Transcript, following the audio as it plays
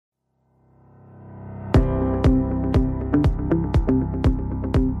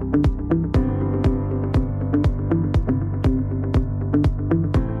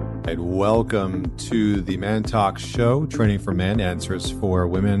welcome to the Man Talk Show, Training for Men, Answers for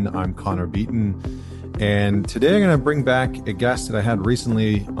Women. I'm Connor Beaton, and today I'm going to bring back a guest that I had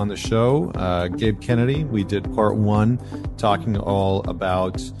recently on the show, Gabe Kennedy. We did part one, talking all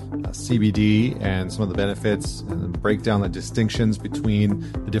about CBD and some of the benefits and break down the distinctions between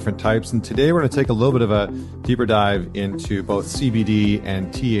the different types. And today we're going to take a little bit of a deeper dive into both CBD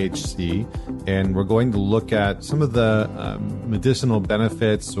and THC. And we're going to look at some of the medicinal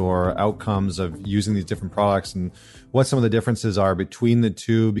benefits or outcomes of using these different products and what some of the differences are between the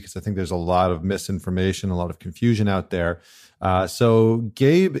two, because I think there's a lot of misinformation, a lot of confusion out there. So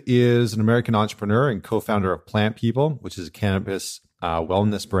Gabe is an American entrepreneur and co-founder of Plant People, which is a cannabis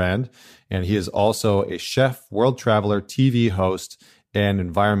wellness brand. And he is also a chef, world traveler, TV host, and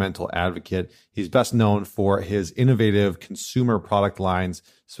environmental advocate. He's best known for his innovative consumer product lines,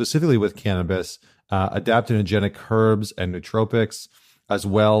 specifically with cannabis, adaptogenic herbs and nootropics, as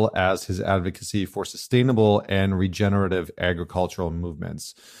well as his advocacy for sustainable and regenerative agricultural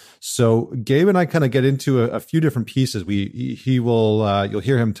movements. So Gabe and I kind of get into a few different pieces. You'll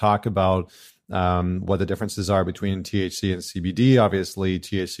hear him talk about what the differences are between THC and CBD. Obviously,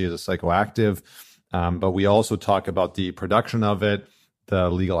 THC is a psychoactive, but we also talk about the production of it, the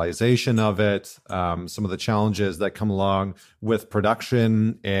legalization of it, some of the challenges that come along with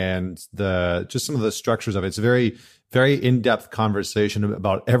production, and some of the structures of it. It's a very, very in-depth conversation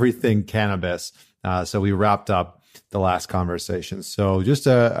about everything cannabis. So we wrapped up the last conversation. So just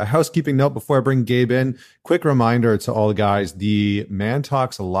a housekeeping note before I bring Gabe in. Quick reminder to all the guys, the Man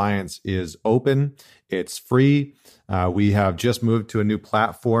Talks Alliance is open. It's free. We have just moved to a new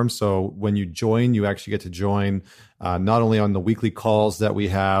platform. So when you join, you actually get to join not only on the weekly calls that we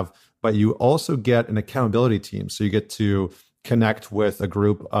have, but you also get an accountability team. So you get to connect with a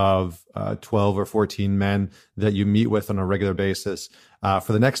group of 12 or 14 men that you meet with on a regular basis.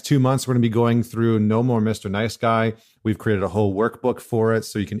 For the next 2 months, we're going to be going through No More Mr. Nice Guy. We've created a whole workbook for it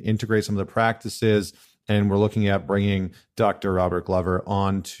so you can integrate some of the practices. And we're looking at bringing Dr. Robert Glover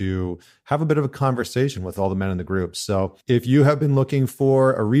on to have a bit of a conversation with all the men in the group. So if you have been looking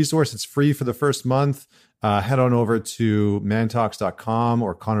for a resource, it's free for the first month. Head on over to mantalks.com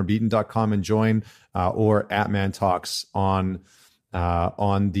or connorbeaton.com and join, or at mantalks on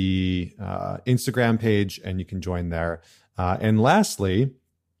the Instagram page, and you can join there. And lastly,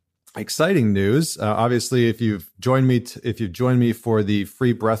 exciting news. Obviously, if you've joined me for the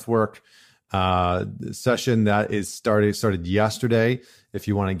free breathwork session that is started yesterday. If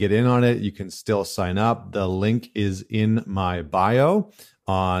you want to get in on it, you can still sign up. The link is in my bio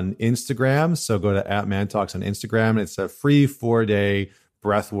on Instagram. So go to @mantalks on Instagram. It's a free 4-day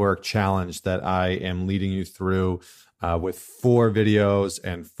breathwork challenge that I am leading you through with 4 videos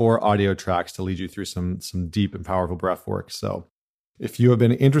and 4 audio tracks to lead you through some deep and powerful breathwork. So if you have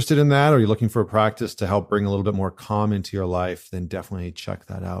been interested in that, or you're looking for a practice to help bring a little bit more calm into your life, then definitely check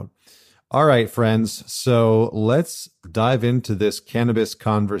that out. All right, friends. So let's dive into this cannabis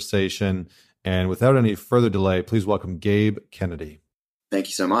conversation. And without any further delay, please welcome Gabe Kennedy. Thank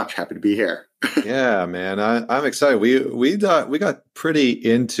you so much. Happy to be here. Yeah, man. I'm excited. We got pretty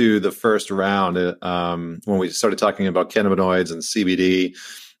into the first round when we started talking about cannabinoids and CBD.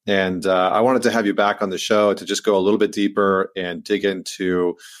 And I wanted to have you back on the show to just go a little bit deeper and dig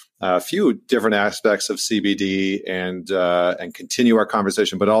into a few different aspects of CBD and continue our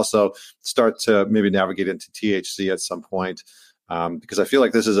conversation, but also start to maybe navigate into THC at some point. Because I feel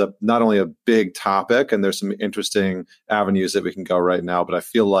like this is not only a big topic, and there's some interesting avenues that we can go right now, but I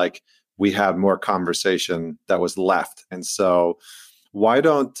feel like we have more conversation that was left. And so why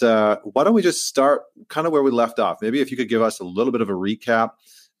don't we just start kind of where we left off? Maybe if you could give us a little bit of a recap.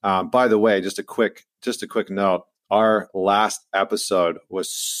 By the way, just a quick note. Our last episode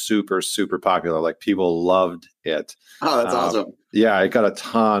was super, super popular. Like, people loved it. Oh, that's awesome. Yeah, it got a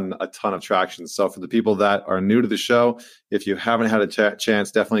ton of traction. So for the people that are new to the show, if you haven't had a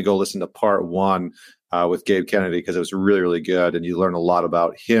chance, definitely go listen to part 1 with Gabe Kennedy, because it was really, really good. And you learn a lot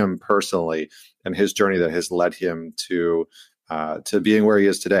about him personally and his journey that has led him to being where he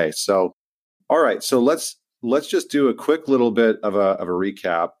is today. So, all right. So let's just do a quick little bit of a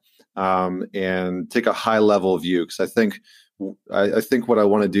recap. And take a high level view, because I think what I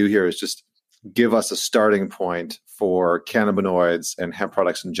want to do here is just give us a starting point for cannabinoids and hemp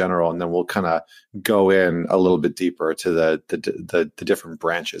products in general, and then we'll kind of go in a little bit deeper to the different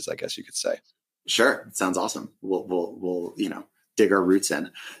branches, I guess you could say. Sure, it sounds awesome. We'll dig our roots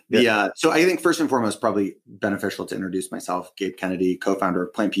in. So I think first and foremost, probably beneficial to introduce myself. Gabe Kennedy, co-founder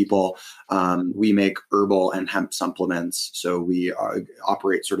of Plant People. We make herbal and hemp supplements. So we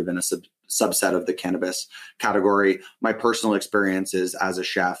operate sort of in a subset of the cannabis category. My personal experience is as a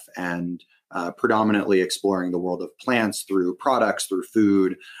chef and predominantly exploring the world of plants through products, through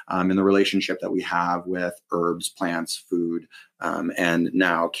food, and the relationship that we have with herbs, plants, food, and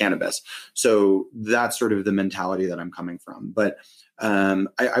now cannabis. So that's sort of the mentality that I'm coming from. But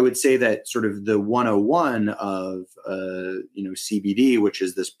I would say that sort of the 101 of CBD, which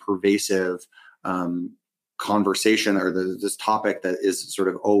is this pervasive conversation, or this topic that is sort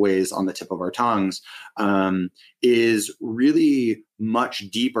of always on the tip of our tongues, is really much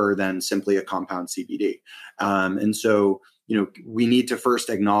deeper than simply a compound CBD. And so, we need to first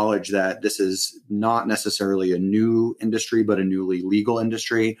acknowledge that this is not necessarily a new industry, but a newly legal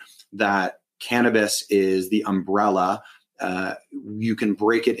industry, that cannabis is the umbrella. You can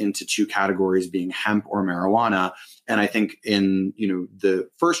break it into two categories, being hemp or marijuana. And I think in the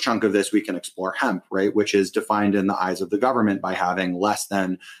first chunk of this, we can explore hemp, right, which is defined in the eyes of the government by having less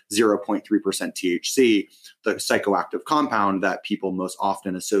than 0.3% THC, the psychoactive compound that people most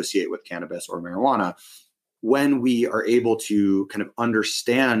often associate with cannabis or marijuana. When we are able to kind of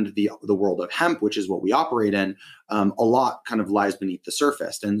understand the world of hemp, which is what we operate in, a lot kind of lies beneath the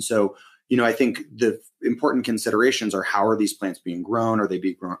surface. And so, I think the important considerations are, how are these plants being grown? Are they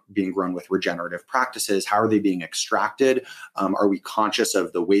being grown with regenerative practices? How are they being extracted? Are we conscious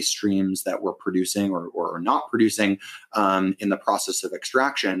of the waste streams that we're producing or not producing in the process of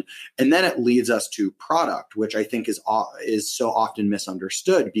extraction? And then it leads us to product, which I think is so often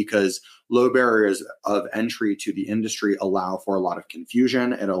misunderstood, because low barriers of entry to the industry allow for a lot of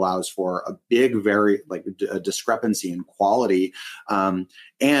confusion. It allows for a big, a discrepancy in quality.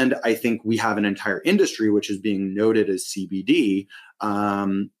 And I think we have an entire industry which is being noted as CBD,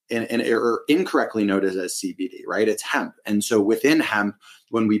 or incorrectly noted as CBD, right? It's hemp. And so within hemp,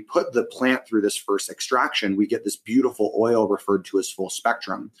 when we put the plant through this first extraction, we get this beautiful oil referred to as full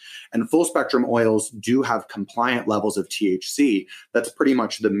spectrum. And full spectrum oils do have compliant levels of THC. That's pretty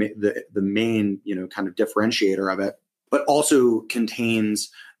much the main, kind of differentiator of it, but also contains,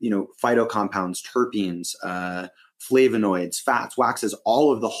 phytocompounds, terpenes, flavonoids, fats, waxes,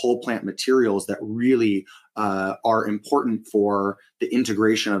 all of the whole plant materials that really are important for the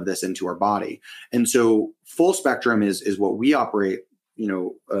integration of this into our body. And so full spectrum is what we operate,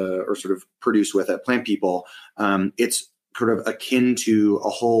 or sort of produce with at Plant People. It's sort of akin to a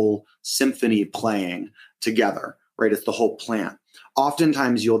whole symphony playing together, right? It's the whole plant.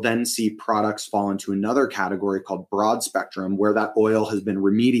 Oftentimes, you'll then see products fall into another category called broad spectrum, where that oil has been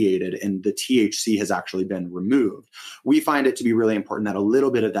remediated and the THC has actually been removed. We find it to be really important that a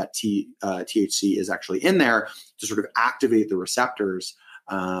little bit of that THC is actually in there to sort of activate the receptors,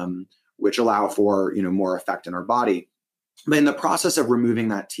 which allow for more effect in our body. But in the process of removing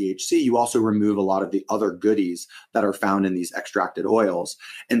that THC, you also remove a lot of the other goodies that are found in these extracted oils.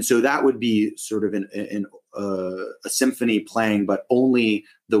 And so that would be sort of a symphony playing, but only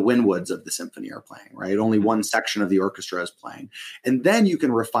the Winwoods of the symphony are playing, right? Only one section of the orchestra is playing. And then you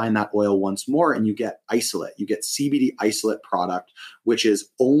can refine that oil once more and you get isolate. You get CBD isolate product, which is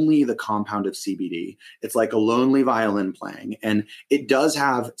only the compound of CBD. It's like a lonely violin playing. And it does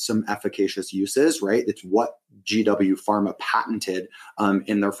have some efficacious uses, right? It's what GW Pharma patented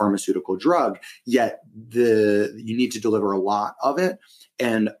in their pharmaceutical drug, yet you need to deliver a lot of it.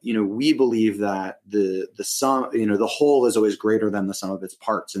 And, we believe that the sum, the whole is always greater than the sum of its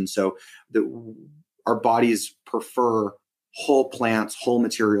parts. And so our bodies prefer whole plants, whole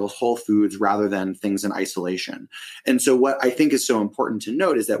materials, whole foods, rather than things in isolation. And so what I think is so important to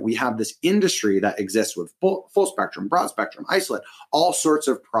note is that we have this industry that exists with full spectrum, broad spectrum, isolate, all sorts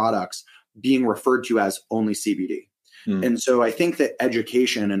of products being referred to as only CBD. And so I think that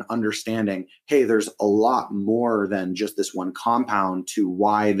education and understanding, hey, there's a lot more than just this one compound to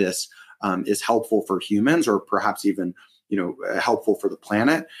why this is helpful for humans, or perhaps even, helpful for the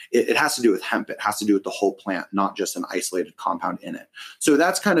planet. It has to do with hemp. It has to do with the whole plant, not just an isolated compound in it. So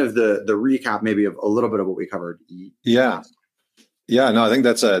that's kind of the recap, maybe, of a little bit of what we covered. Yeah. Yeah, no, I think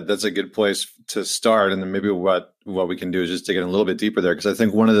that's a good place to start. And then maybe what we can do is just dig in a little bit deeper there, because I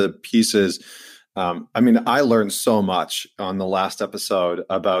think one of the pieces, I learned so much on the last episode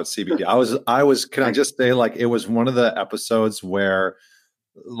about CBD. Can I just say, it was one of the episodes where,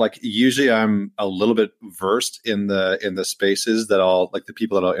 usually I'm a little bit versed in the spaces that the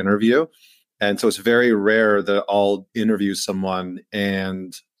people that I'll interview. And so it's very rare that I'll interview someone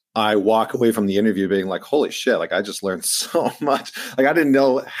and I walk away from the interview being like, holy shit, I just learned so much. I didn't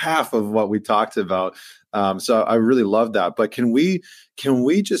know half of what we talked about. So I really love that. But can we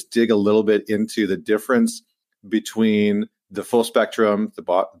just dig a little bit into the difference between the full spectrum,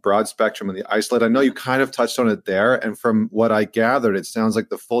 the broad spectrum, and the isolate. I know you kind of touched on it there. And from what I gathered, it sounds like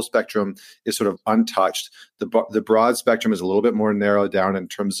the full spectrum is sort of untouched. The broad spectrum is a little bit more narrowed down in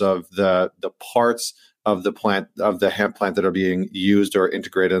terms of the parts of the plant, of the hemp plant that are being used or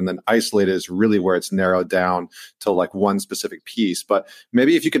integrated. And then isolated is really where it's narrowed down to like one specific piece. But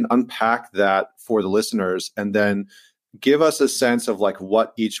maybe if you can unpack that for the listeners and then give us a sense of like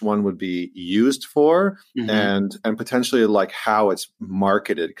what each one would be used for and potentially like how it's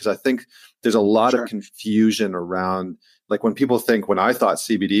marketed. Because I think there's a lot of confusion around, like when I thought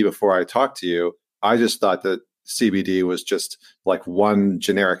CBD before I talked to you, I just thought that CBD was just like one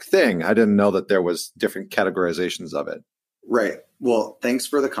generic thing. I didn't know that there was different categorizations of it. Right. Well, thanks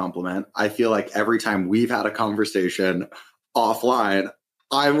for the compliment. I feel like every time we've had a conversation offline,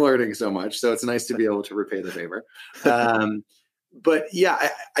 I'm learning so much. So it's nice to be able to repay the favor. But yeah,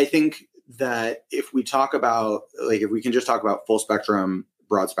 I think that if we talk about, like, if we can just talk about full spectrum,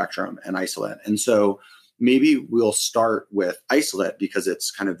 broad spectrum, and isolate. And so maybe we'll start with isolate because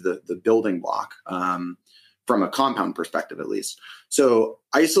it's kind of the building block from a compound perspective, at least. So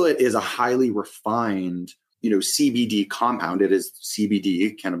isolate is a highly refined, CBD compound. It is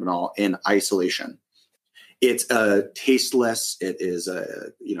CBD, cannabinol, in isolation. It's tasteless. It is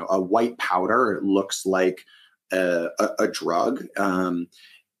a white powder. It looks like a drug.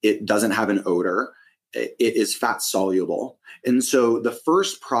 It doesn't have an odor. It is fat soluble. And so the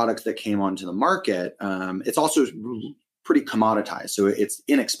first product that came onto the market, it's also pretty commoditized. So it's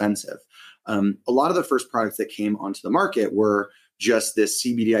inexpensive. A lot of the first products that came onto the market were just this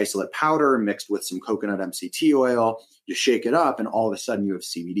CBD isolate powder mixed with some coconut MCT oil. You shake it up and all of a sudden you have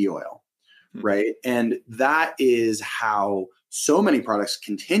CBD oil. Right. And that is how so many products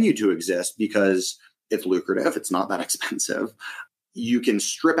continue to exist because it's lucrative. It's not that expensive. You can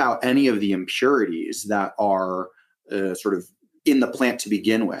strip out any of the impurities that are sort of in the plant to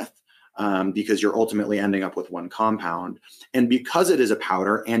begin with, because you're ultimately ending up with one compound. And because it is a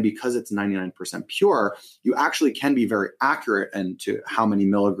powder and because it's 99% pure, you actually can be very accurate into how many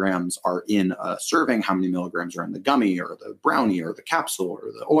milligrams are in a serving, how many milligrams are in the gummy or the brownie or the capsule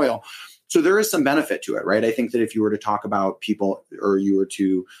or the oil. So there is some benefit to it, right? I think that if you were to talk about people, or you were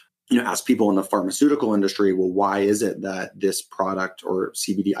to ask people in the pharmaceutical industry, well, why is it that this product or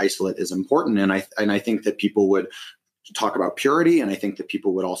CBD isolate is important? And I think that people would talk about purity, and I think that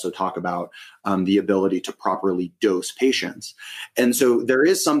people would also talk about the ability to properly dose patients. And so there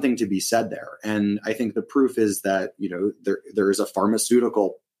is something to be said there. And I think the proof is that there is a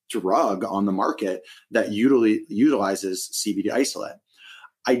pharmaceutical drug on the market that utilizes CBD isolate.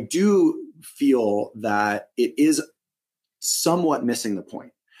 I do feel that it is somewhat missing the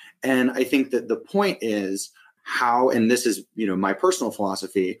point. And I think that the point is how, and this is, my personal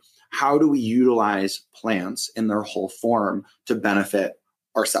philosophy, how do we utilize plants in their whole form to benefit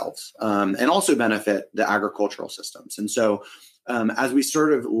ourselves and also benefit the agricultural systems? And so as we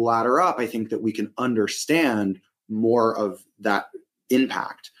sort of ladder up, I think that we can understand more of that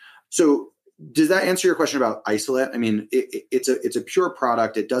impact. So does that answer your question about isolate? I mean, it's a pure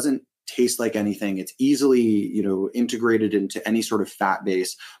product. It doesn't taste like anything. It's easily, integrated into any sort of fat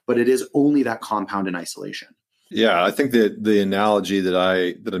base, but it is only that compound in isolation. Yeah, I think that the analogy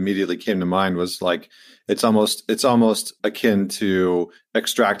that immediately came to mind was like it's almost akin to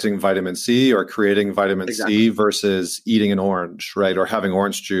extracting vitamin C or creating vitamin C versus eating an orange, right? Or having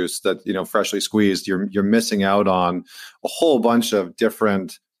orange juice that freshly squeezed. You're missing out on a whole bunch of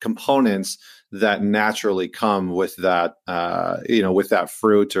different components that naturally come with that with that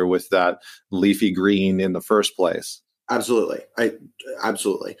fruit or with that leafy green in the first place. Absolutely.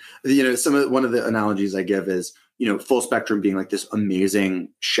 Absolutely. One of the analogies I give is, full spectrum being like this amazing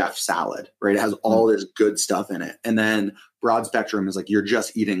chef salad, right? It has all this good stuff in it. And then broad spectrum is like, you're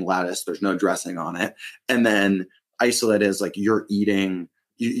just eating lettuce. There's no dressing on it. And then isolate is like, you're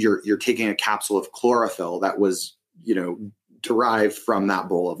taking a capsule of chlorophyll that was, derived from that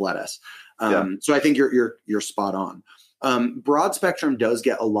bowl of lettuce. So I think you're spot on. Broad spectrum does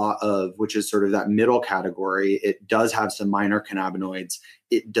get a lot of, which is sort of that middle category. It does have some minor cannabinoids.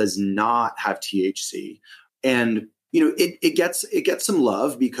 It does not have THC. And, it gets some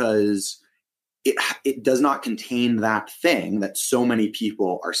love because it does not contain that thing that so many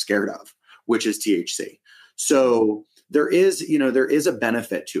people are scared of, which is THC. So there is a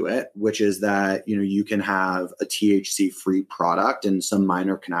benefit to it, which is that, you can have a THC free product and some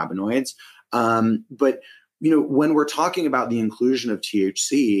minor cannabinoids. But when we're talking about the inclusion of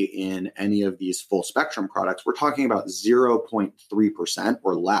THC in any of these full spectrum products, we're talking about 0.3%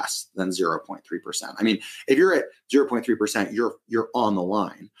 or less than 0.3%. I mean, if you're at 0.3%, you're on the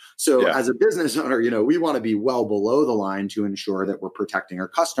line. So as a business owner, we want to be well below the line to ensure that we're protecting our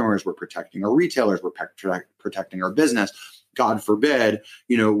customers, we're protecting our retailers, we're protecting our business. God forbid,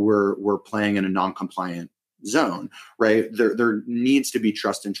 we're playing in a non-compliant zone, right? There needs to be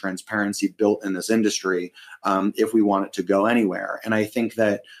trust and transparency built in this industry if we want it to go anywhere. And I think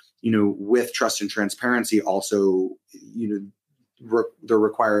that, with trust and transparency also, there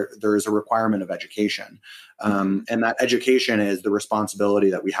is a requirement of education. And that education is the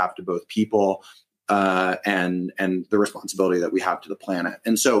responsibility that we have to both people and the responsibility that we have to the planet.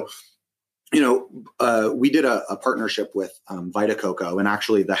 And so, we did a partnership with Vita Coco, and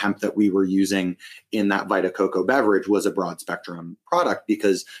actually the hemp that we were using in that Vita Coco beverage was a broad spectrum product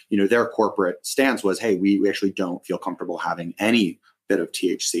because, their corporate stance was, hey, we actually don't feel comfortable having any bit of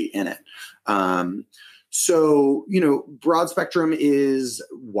THC in it. So, broad spectrum is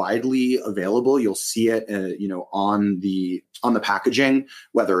widely available. You'll see it, on the packaging,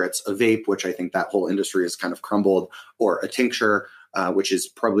 whether it's a vape, which I think that whole industry has kind of crumbled, or a tincture, which is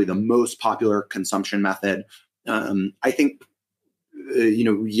probably the most popular consumption method. I think,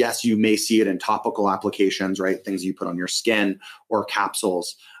 yes, you may see it in topical applications, right? Things you put on your skin or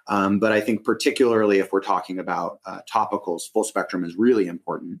capsules. But I think particularly if we're talking about topicals, full spectrum is really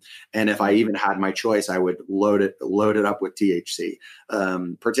important. And if I even had my choice, I would load it up with THC,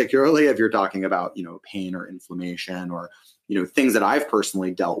 particularly if you're talking about, pain or inflammation or, things that I've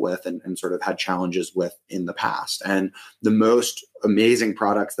personally dealt with and sort of had challenges with in the past. And the most amazing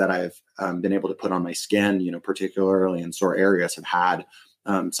products that I've been able to put on my skin, particularly in sore areas, have had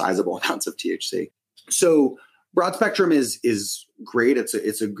sizable amounts of THC. So broad spectrum is great. It's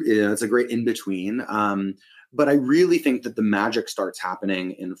a great in between. But I really think that the magic starts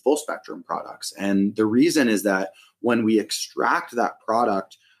happening in full spectrum products. And the reason is that when we extract that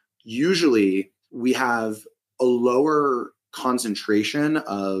product, usually we have a lower concentration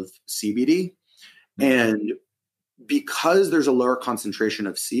of CBD. And because there's a lower concentration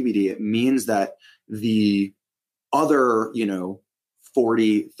of CBD, it means that the other, 30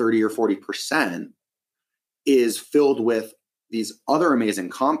 or 40% is filled with these other amazing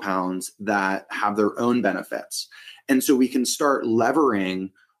compounds that have their own benefits. And so we can start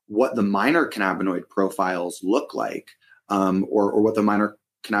levering what the minor cannabinoid profiles look like, or what the minor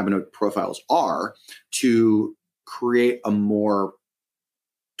cannabinoid profiles are, to create a more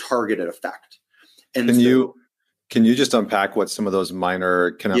targeted effect. And Can you just unpack what some of those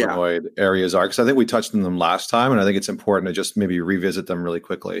minor cannabinoid areas are? Because I think we touched on them last time, and I think it's important to just maybe revisit them really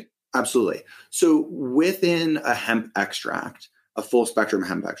quickly. Absolutely. So within a hemp extract, a full spectrum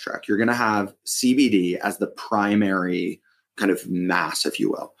hemp extract, you're going to have CBD as the primary kind of mass, if you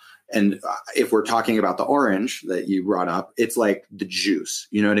will. And if we're talking about the orange that you brought up, it's like the juice.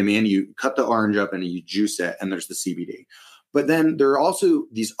 You know what I mean? You cut the orange up and you juice it, and there's the CBD. But then there are also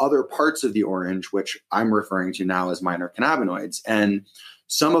these other parts of the orange, which I'm referring to now as minor cannabinoids. And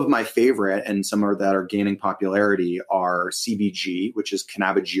some of my favorite and some that are gaining popularity are CBG, which is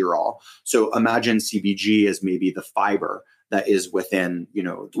cannabigerol. So imagine CBG as maybe the fiber that is within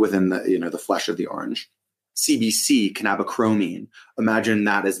the flesh of the orange. CBC, cannabichromene. Imagine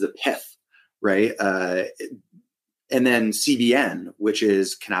that as the pith, right? And then CBN, which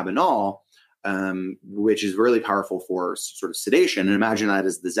is cannabinol, which is really powerful for sort of sedation. And imagine that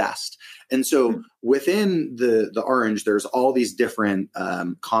as the zest. And so within the orange, there's all these different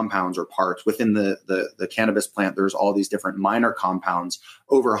compounds or parts. Within the cannabis plant, there's all these different minor compounds,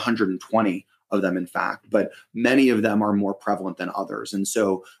 over 120 of them, in fact, but many of them are more prevalent than others. And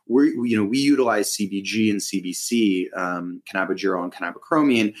so we utilize CBG and CBC, cannabigerol and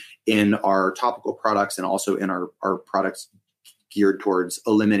cannabichromene, in our topical products and also in our products geared towards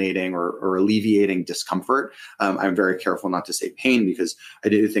eliminating or alleviating discomfort. I'm very careful not to say pain, because I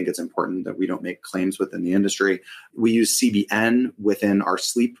do think it's important that we don't make claims within the industry. We use CBN within our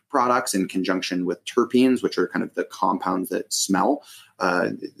sleep products in conjunction with terpenes, which are kind of the compounds that smell,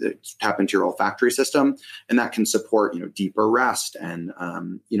 that tap into your olfactory system, and that can support, deeper rest. And,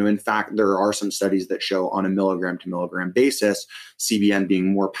 in fact, there are some studies that show on a milligram to milligram basis, CBN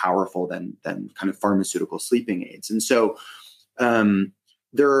being more powerful than kind of pharmaceutical sleeping aids. And so, the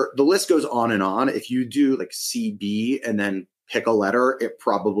list goes on and on. If you do like CB and then pick a letter, it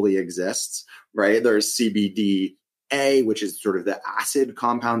probably exists, right? There's CBDA, which is sort of the acid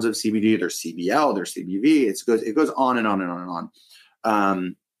compounds of CBD. There's CBL, there's CBV. It goes on and on and on and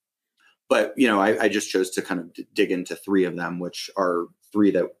on. But I just chose to kind of dig into three of them, which are three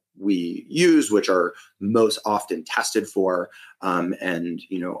that we use, which are most often tested for, and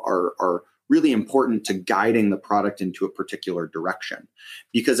are really important to guiding the product into a particular direction.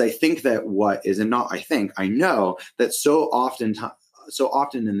 Because I think that I know that so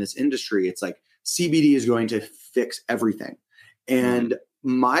often in this industry, it's like CBD is going to fix everything. And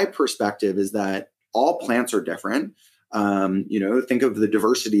my perspective is that all plants are different. Think of the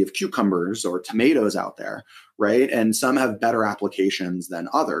diversity of cucumbers or tomatoes out there, right? And some have better applications than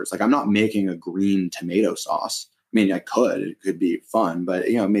others. Like, I'm not making a green tomato sauce. I mean, it could be fun, but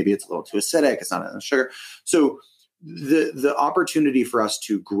maybe it's a little too acidic. It's not enough sugar. So the opportunity for us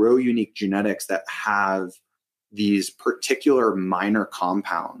to grow unique genetics that have these particular minor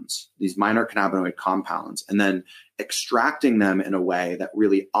compounds, these minor cannabinoid compounds, and then extracting them in a way that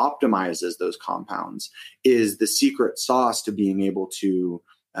really optimizes those compounds is the secret sauce to being able to,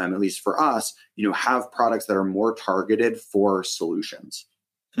 at least for us, have products that are more targeted for solutions.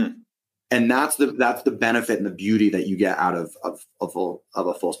 And that's the benefit and the beauty that you get out of a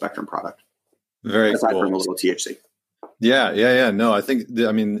full spectrum product. Very aside cool. from a little THC. Yeah. No, I think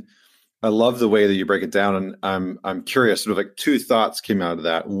I love the way that you break it down, and I'm curious. Sort of like two thoughts came out of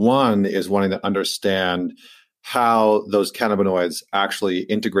that. One is wanting to understand how those cannabinoids actually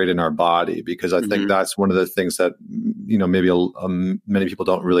integrate in our body, because I think that's one of the things that maybe many people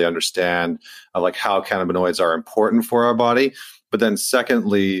don't really understand, like how cannabinoids are important for our body. But then,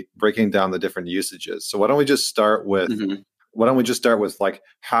 secondly, breaking down the different usages. So why don't we just start with like,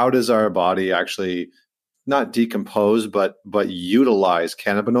 how does our body actually not decompose, but utilize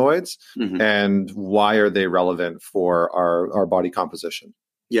cannabinoids, and why are they relevant for our body composition?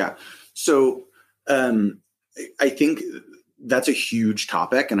 Yeah. So I think that's a huge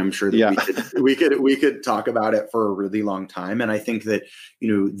topic, and I'm sure that we could talk about it for a really long time. And I think that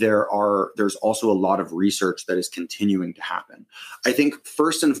there's also a lot of research that is continuing to happen. I think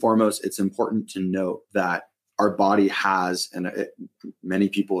first and foremost, it's important to note that our body has, and many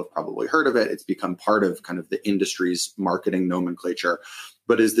people have probably heard of it, it's become part of kind of the industry's marketing nomenclature,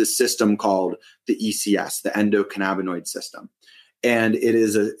 but is this system called the ECS, the endocannabinoid system. And it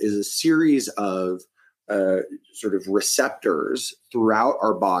is a series of sort of receptors throughout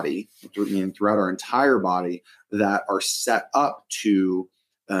our body, throughout our entire body, that are set up to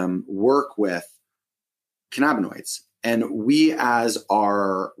work with cannabinoids. And we as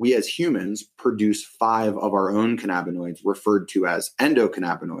humans produce 5 of our own cannabinoids, referred to as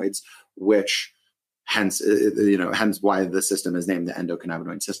endocannabinoids, which hence why the system is named the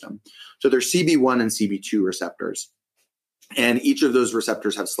endocannabinoid system. So there's CB1 and CB2 receptors, and each of those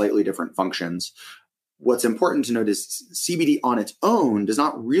receptors have slightly different functions. What's important to note is CBD on its own does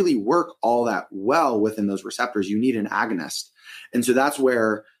not really work all that well within those receptors. You need an agonist. And so that's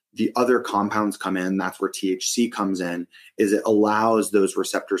where the other compounds come in. That's where THC comes in, is it allows those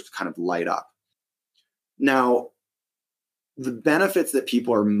receptors to kind of light up. Now, the benefits that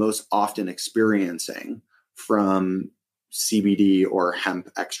people are most often experiencing from CBD or hemp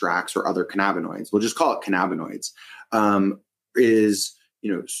extracts or other cannabinoids, we'll just call it cannabinoids, is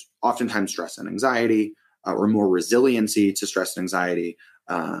oftentimes stress and anxiety, or more resiliency to stress and anxiety,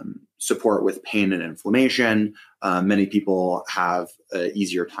 support with pain and inflammation. Many people have an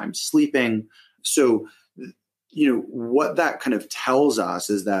easier time sleeping. So, what that kind of tells us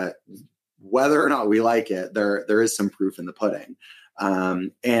is that whether or not we like it, there is some proof in the pudding.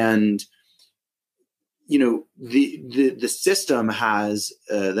 And the system has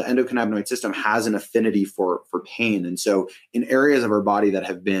the endocannabinoid system has an affinity for pain, and so in areas of our body that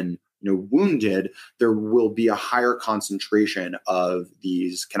have been wounded, there will be a higher concentration of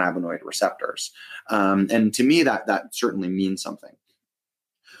these cannabinoid receptors, and to me that certainly means something.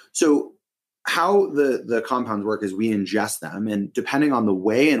 So how the compounds work is we ingest them, and depending on the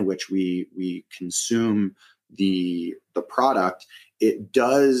way in which we consume the product, it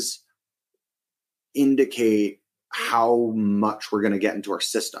does indicate how much we're going to get into our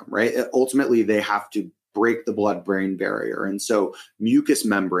system, right? Ultimately, they have to break the blood-brain barrier. And so mucous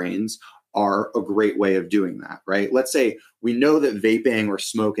membranes are a great way of doing that, right? Let's say we know that vaping or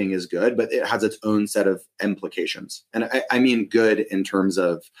smoking is good, but it has its own set of implications. And I mean good in terms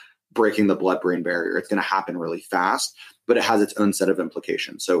of breaking the blood-brain barrier. It's going to happen really fast, but it has its own set of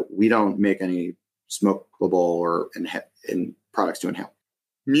implications. So we don't make any smokable or in products to inhale.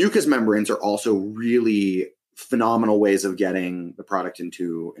 Mucous membranes are also really phenomenal ways of getting the product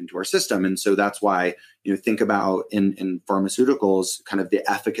into our system. And so that's why, think about in pharmaceuticals, kind of the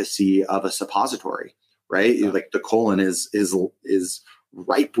efficacy of a suppository, right? Yeah. Like the colon is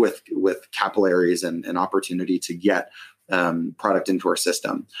ripe with capillaries and opportunity to get product into our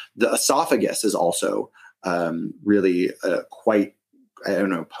system. The esophagus is also really quite I don't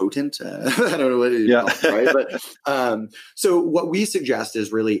know, potent. I don't know what you Yeah. call it, right? But so what we suggest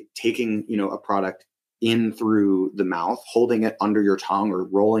is really taking, a product in through the mouth, holding it under your tongue or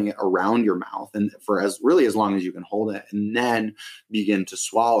rolling it around your mouth, and for as long as you can hold it, and then begin to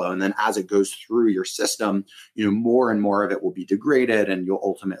swallow. And then as it goes through your system, more and more of it will be degraded, and you'll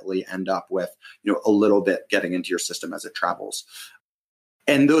ultimately end up with, a little bit getting into your system as it travels.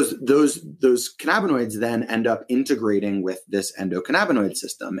 And those cannabinoids then end up integrating with this endocannabinoid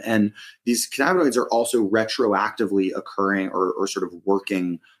system. And these cannabinoids are also retroactively occurring or sort of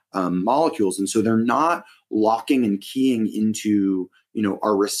working molecules. And so they're not locking and keying into,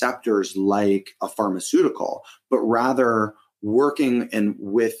 our receptors like a pharmaceutical, but rather working and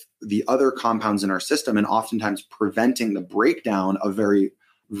with the other compounds in our system, and oftentimes preventing the breakdown of very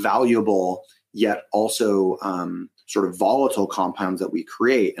valuable yet also sort of volatile compounds that we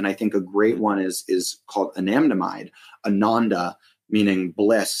create. And I think a great one is called anandamide, ananda, meaning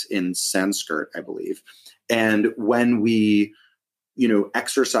bliss in Sanskrit, I believe. And when we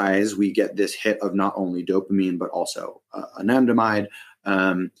exercise, we get this hit of not only dopamine, but also anandamide.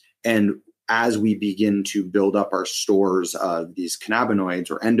 And as we begin to build up our stores of these cannabinoids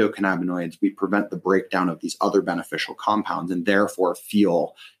or endocannabinoids, we prevent the breakdown of these other beneficial compounds and therefore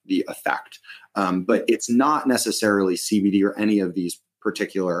feel the effect. But it's not necessarily CBD or any of these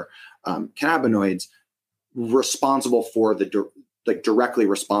particular cannabinoids responsible for directly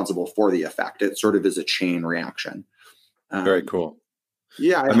responsible for the effect. It sort of is a chain reaction. Very cool.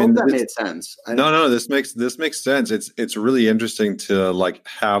 Yeah, I hope that made sense. No, this makes sense. It's really interesting to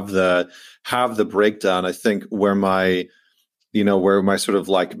have the breakdown. I think where my sort of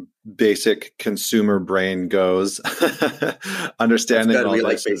basic consumer brain goes, understanding all we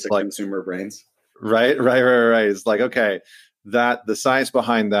this, basic consumer brains. Right. It's okay, that the science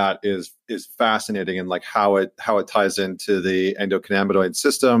behind that is fascinating, and how it ties into the endocannabinoid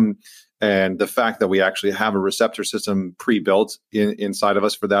system. And the fact that we actually have a receptor system pre-built inside of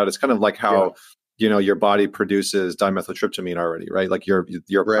us for that. It's kind of like how, your body produces dimethyltryptamine already, right? Your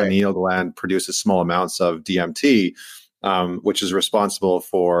pineal gland produces small amounts of DMT, which is responsible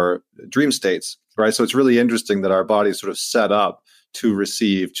for dream states, right? So it's really interesting that our body is sort of set up to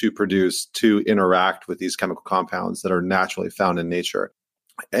receive, to produce, to interact with these chemical compounds that are naturally found in nature.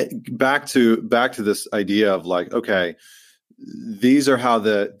 Back to this idea of okay, these are how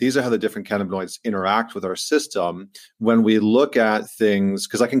the different cannabinoids interact with our system. When we look at things,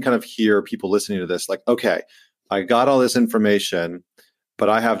 because I can kind of hear people listening to this, okay, I got all this information, but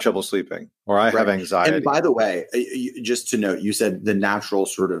I have trouble sleeping, or I have anxiety. And by the way, just to note, you said the natural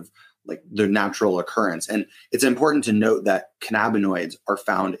sort of the natural occurrence. And it's important to note that cannabinoids are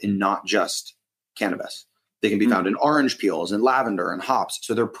found in not just cannabis. They can be found in orange peels and lavender and hops.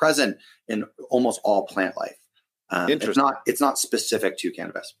 So they're present in almost all plant life. It's not specific to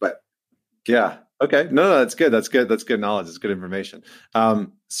cannabis, but yeah. Okay. No, that's good. That's good knowledge. It's good information.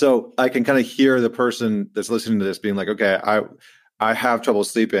 So I can kind of hear the person that's listening to this being okay, I have trouble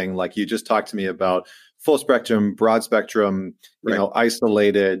sleeping. You just talked to me about full spectrum, broad spectrum,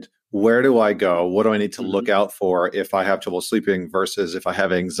 isolated. Where do I go? What do I need to look out for if I have trouble sleeping versus if I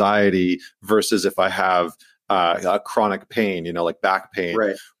have anxiety versus if I have chronic pain, back pain?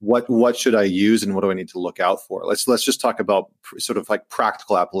 Right. What should I use and what do I need to look out for? Let's just talk about sort of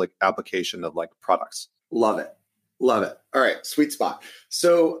practical application of products. Love it. All right, sweet spot.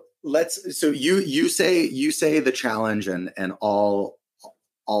 So you say the challenge and all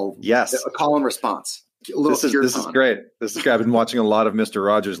yes, a call and response. This is great. I've been watching a lot of Mr.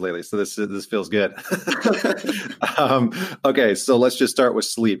 Rogers lately, so this feels good. Okay, so let's just start with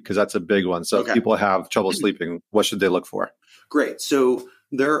sleep, because that's a big one. So if people have trouble sleeping, what should they look for? Great. So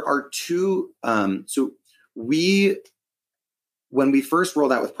there are two. When we first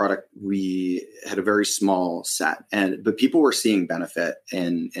rolled out with product, we had a very small set, but people were seeing benefit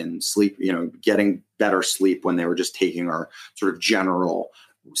in sleep. Getting better sleep when they were just taking our sort of general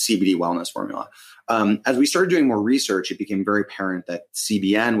CBD wellness formula. As we started doing more research, it became very apparent that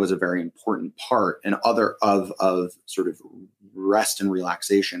CBN was a very important part and other of sort of rest and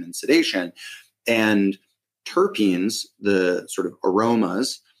relaxation and sedation. And terpenes, the sort of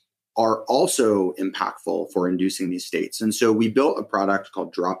aromas, are also impactful for inducing these states. And so we built a product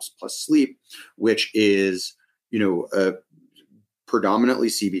called Drops Plus Sleep, which is, predominantly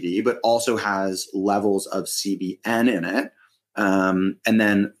CBD, but also has levels of CBN in it. And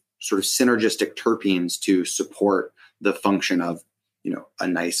then sort of synergistic terpenes to support the function of, a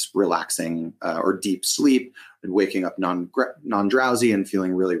nice, relaxing or deep sleep, and waking up non-drowsy and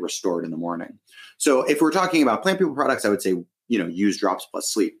feeling really restored in the morning. So if we're talking about plant people products, I would say, use Drops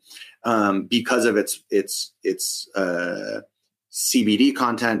Plus Sleep because of its CBD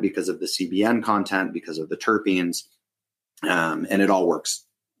content, because of the CBN content, because of the terpenes, and it all works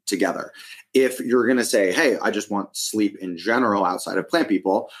together. If you're going to say, hey, I just want sleep in general outside of plant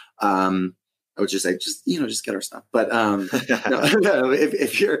people, I would just say, just get our stuff. But no,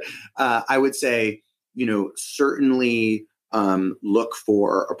 if you're, I would say, certainly look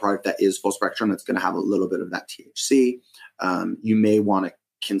for a product that is full spectrum, that's going to have a little bit of that THC. You may want to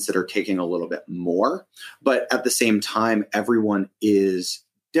consider taking a little bit more, but at the same time, everyone is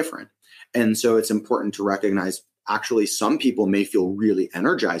different. And so it's important to recognize, actually, some people may feel really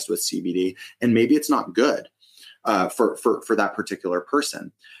energized with CBD, and maybe it's not good for that particular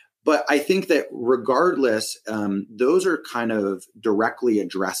person. But I think that regardless, those are kind of directly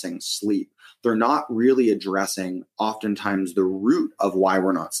addressing sleep. They're not really addressing oftentimes the root of why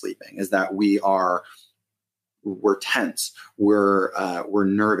we're not sleeping, is that we're tense, we're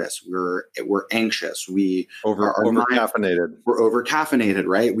nervous, we're anxious, we're over-caffeinated. We're over-caffeinated,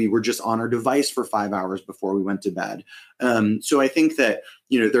 right? We were just on our device for 5 hours before we went to bed. So I think that,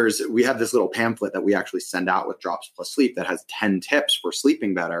 we have this little pamphlet that we actually send out with Drops Plus Sleep that has 10 tips for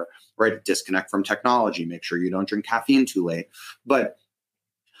sleeping better, right? Disconnect from technology, make sure you don't drink caffeine too late. But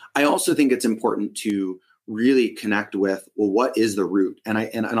I also think it's important to really connect with, well, what is the root? And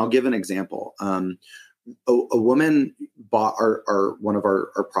I'll give an example. A woman bought one of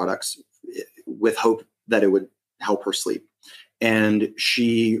our products with hope that it would help her sleep. And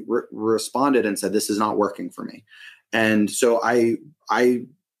she responded and said, this is not working for me. And so I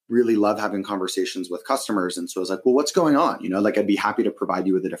really love having conversations with customers. And so I was like, well, what's going on? I'd be happy to provide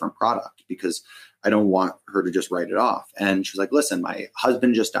you with a different product, because I don't want her to just write it off. And she was like, listen, my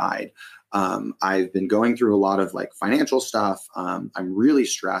husband just died. I've been going through a lot of financial stuff. I'm really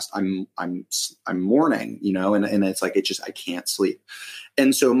stressed. I'm mourning, and it's like, I can't sleep.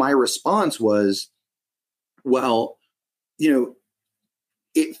 And so my response was, well,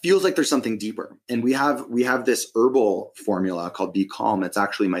 it feels like there's something deeper. And we have this herbal formula called Be Calm. It's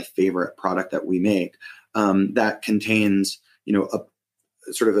actually my favorite product that we make, that contains, a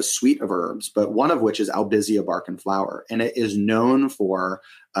sort of a suite of herbs, but one of which is Albizia bark and flower. And it is known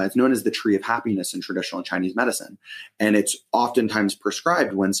it's known as the tree of happiness in traditional Chinese medicine. And it's oftentimes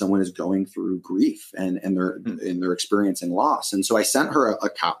prescribed when someone is going through grief and they're experiencing loss. And so I sent her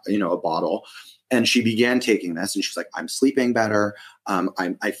a bottle, and she began taking this, and she's like, I'm sleeping better.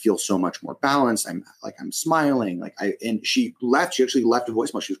 I feel so much more balanced. I'm smiling. And she actually left a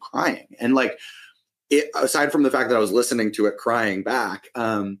voicemail. She was crying. And aside from the fact that I was listening to it crying back,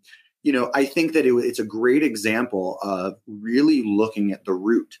 I think that it's a great example of really looking at the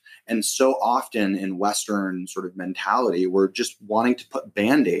root. And so often in Western sort of mentality, we're just wanting to put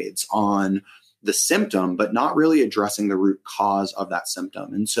Band-Aids on the symptom, but not really addressing the root cause of that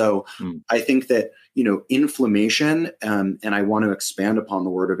symptom. And so I think that, inflammation, and I want to expand upon the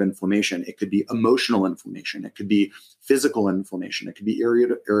word of inflammation. It could be emotional inflammation. It could be physical inflammation. It could be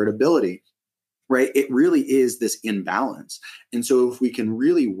irritability. Right? It really is this imbalance. And so if we can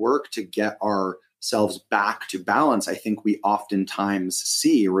really work to get ourselves back to balance, I think we oftentimes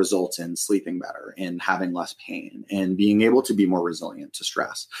see results in sleeping better and having less pain and being able to be more resilient to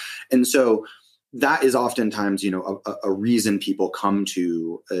stress. And so that is oftentimes, a reason people come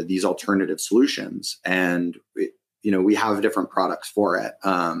to these alternative solutions. And, we have different products for it.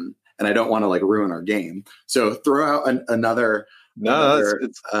 And I don't want to ruin our game. So throw out another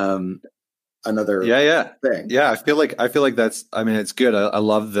thing. Yeah. I feel like that's, it's good. I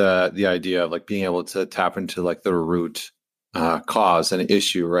love the idea of being able to tap into the root cause and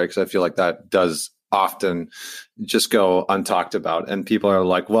issue, right? Because I feel like that does often just go untalked about, and people are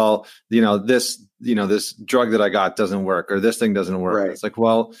like, well, this drug that I got doesn't work, or this thing doesn't work. Right. It's like,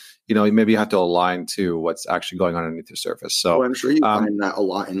 well, maybe you have to align to what's actually going on underneath the surface. So I'm sure you find that a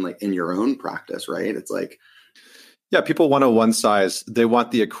lot in your own practice, right? It's like, yeah, people want a one size. They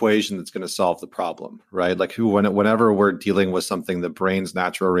want the equation that's going to solve the problem, right? Whenever we're dealing with something, the brain's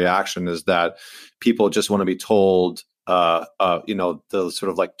natural reaction is that people just want to be told, the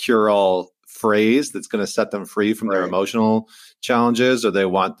sort of cure-all phrase that's going to set them free from their emotional challenges, or they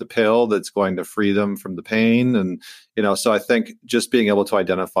want the pill that's going to free them from the pain. And, so I think just being able to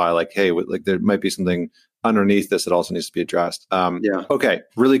identify hey, there might be something underneath this that also needs to be addressed. Okay,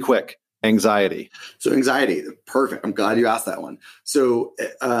 really quick. Anxiety. So anxiety, perfect. I'm glad you asked that one. So,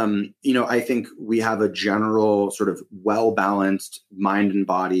 I think we have a general sort of well-balanced mind and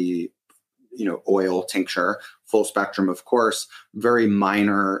body, oil tincture, full spectrum, of course, very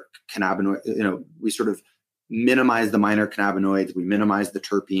minor cannabinoid, we sort of minimize the minor cannabinoids. We minimize the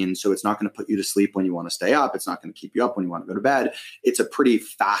terpenes. So it's not going to put you to sleep when you want to stay up. It's not going to keep you up when you want to go to bed. It's a pretty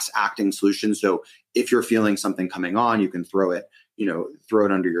fast acting solution. So if you're feeling something coming on, you can throw it throw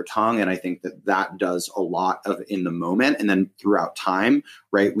it under your tongue. And I think that does a lot of in the moment. And then throughout time,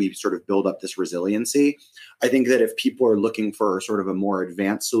 right, we sort of build up this resiliency. I think that if people are looking for sort of a more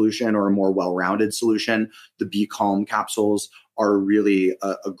advanced solution or a more well-rounded solution, the Be Calm capsules are really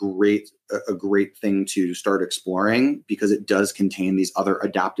a great thing to start exploring, because it does contain these other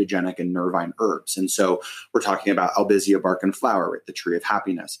adaptogenic and nervine herbs. And so we're talking about Albizia bark and flower, right, the tree of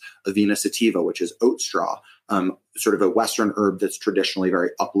happiness, Avena sativa, which is oat straw, sort of a Western herb that's traditionally very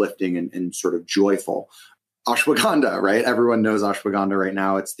uplifting and sort of joyful. Ashwagandha, right? Everyone knows ashwagandha right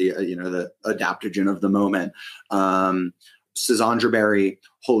now. It's the the adaptogen of the moment. Schisandra berry,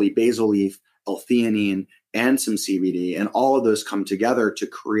 holy basil leaf, L-theanine, and some CBD, and all of those come together to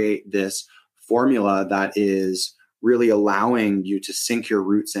create this formula that is really allowing you to sink your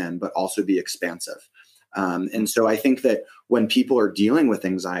roots in, but also be expansive. And so I think that when people are dealing with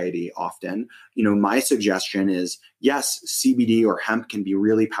anxiety often, my suggestion is, yes, CBD or hemp can be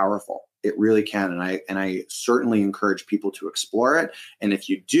really powerful. It really can. And I certainly encourage people to explore it. And if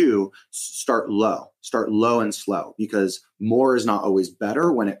you do, start low and slow, because more is not always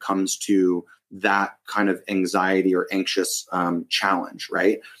better when it comes to that kind of anxiety or anxious challenge,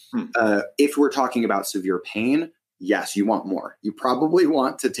 right? If we're talking about severe pain, yes, you want more. You probably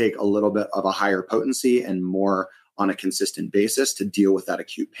want to take a little bit of a higher potency and more on a consistent basis to deal with that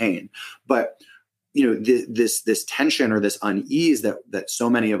acute pain. But this tension or this unease that so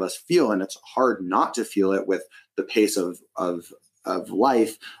many of us feel, and it's hard not to feel it with the pace of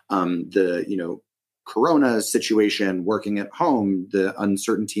life, Corona situation, working at home, the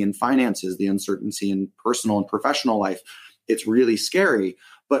uncertainty in finances, the uncertainty in personal and professional life. It's really scary,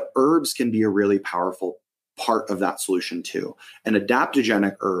 but herbs can be a really powerful part of that solution too. And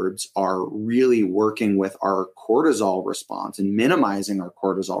adaptogenic herbs are really working with our cortisol response and minimizing our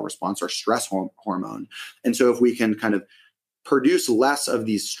cortisol response, our stress hormone. And so if we can kind of produce less of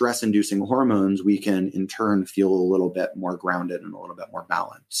these stress-inducing hormones, we can in turn feel a little bit more grounded and a little bit more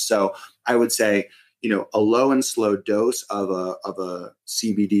balanced. So I would say, a low and slow dose of a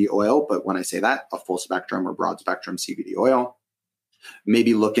CBD oil, but when I say that, a full spectrum or broad spectrum CBD oil.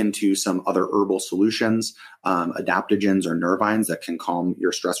 Maybe look into some other herbal solutions, adaptogens or nervines that can calm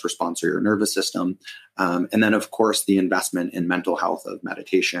your stress response or your nervous system. And then, of course, the investment in mental health of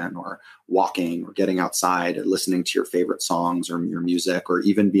meditation or walking or getting outside and listening to your favorite songs or your music, or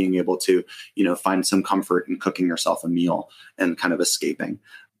even being able to, find some comfort in cooking yourself a meal and kind of escaping.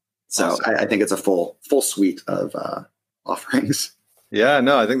 So awesome. I think it's a full suite of offerings. Yeah,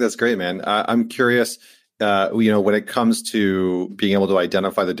 no, I think that's great, man. I'm curious. When it comes to being able to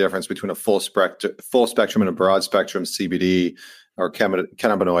identify the difference between a full spectrum and a broad spectrum CBD or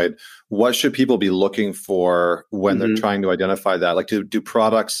cannabinoid, what should people be looking for when they're trying to identify that? Like, do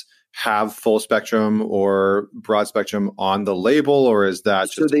products have full spectrum or broad spectrum on the label, or is that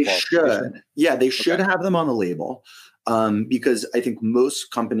just so they should? Yeah, they should have them on the label. Because I think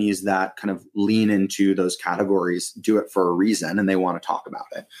most companies that kind of lean into those categories do it for a reason, and they want to talk about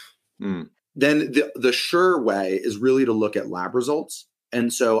it. Then the sure way is really to look at lab results.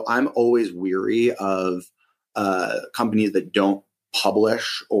 And so I'm always weary of companies that don't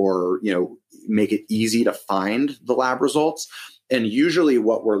publish or, make it easy to find the lab results. And usually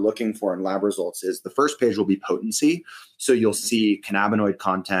what we're looking for in lab results is the first page will be potency. So you'll see cannabinoid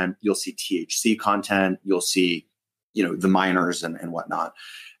content, you'll see THC content, you'll see, the minors and whatnot.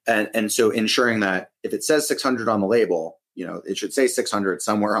 And so ensuring that if it says 600 on the label, it should say 600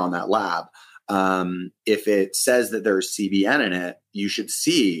 somewhere on that lab. If it says that there's CBN in it, you should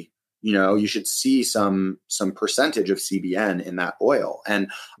see some percentage of CBN in that oil.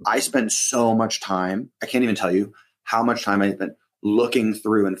 And I spend so much time, I can't even tell you how much time I spent looking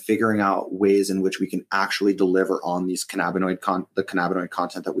through and figuring out ways in which we can actually deliver on these the cannabinoid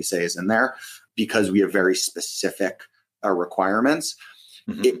content that we say is in there, because we have very specific requirements.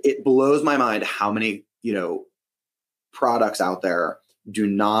 It blows my mind how many, products out there do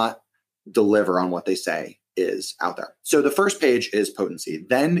not deliver on what they say is out there. So the first page is potency.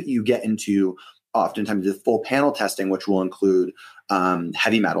 Then you get into oftentimes the full panel testing, which will include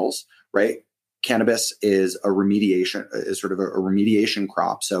heavy metals, right? Cannabis is sort of a remediation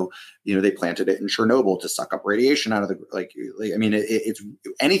crop. So, they planted it in Chernobyl to suck up radiation out of it's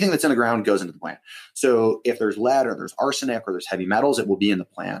anything that's in the ground goes into the plant. So if there's lead or there's arsenic or there's heavy metals, it will be in the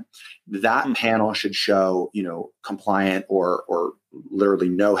plant. That panel should show, compliant or literally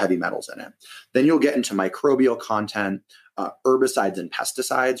no heavy metals in it. Then you'll get into microbial content, herbicides and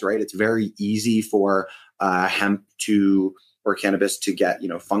pesticides, right? It's very easy for hemp or cannabis to get,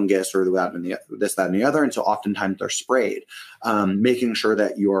 fungus or this, that, and the other. And so oftentimes they're sprayed, making sure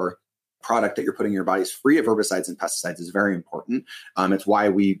that your product that you're putting in your body is free of herbicides and pesticides is very important. It's why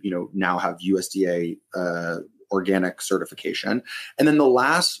we, now have USDA organic certification. And then the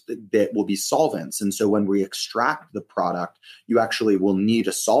last bit will be solvents. And so when we extract the product, you actually will need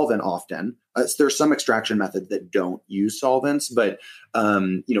a solvent often. There's some extraction methods that don't use solvents, but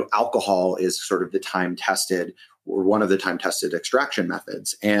alcohol is sort of the time-tested or one of the time-tested extraction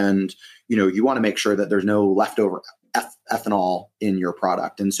methods. And you want to make sure that there's no leftover ethanol in your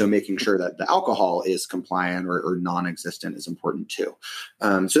product. And so making sure that the alcohol is compliant or non-existent is important too.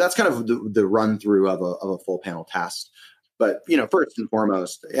 So that's kind of the run through of a full panel test. But, first and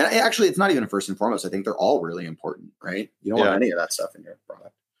foremost, and actually it's not even first and foremost. I think they're all really important, right? You don't want any of that stuff in your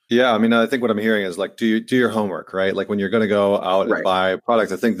product. Yeah. I mean, I think what I'm hearing is like, do your homework, right? Like when you're going to go out and buy a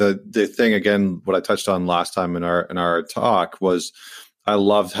product, I think the thing, again, what I touched on last time in our talk was I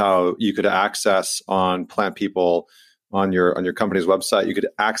loved how you could access on Plant People on your company's website, you could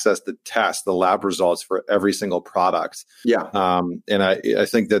access the lab results for every single product. Yeah. And I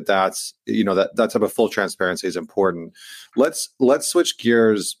think that's, that type of full transparency is important. Let's switch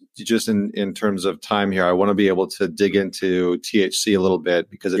gears just in terms of time here. I want to be able to dig into THC a little bit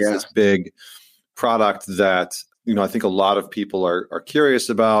because it's this big product that, I think a lot of people are curious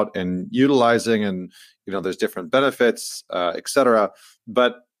about and utilizing, and, there's different benefits, et cetera.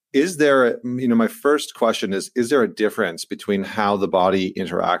 But is there, my first question is there a difference between how the body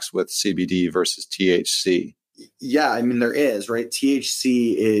interacts with CBD versus THC? Yeah, I mean, there is, right?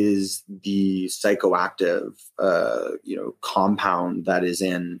 THC is the psychoactive, compound that is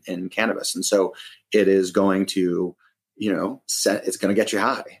in cannabis. And so it is going to, it's going to get you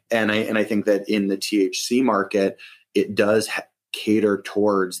high. And I think that in the THC market, it does cater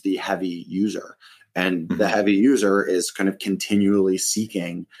towards the heavy user. And the heavy user is kind of continually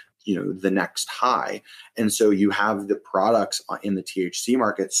seeking, the next high. And so you have the products in the THC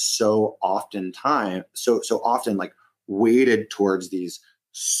market so often like weighted towards these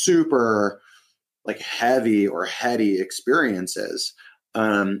super like heavy or heady experiences.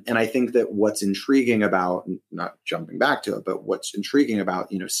 And I think that what's intriguing about, not jumping back to it, but what's intriguing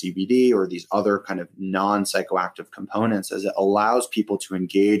about, CBD or these other kind of non-psychoactive components is it allows people to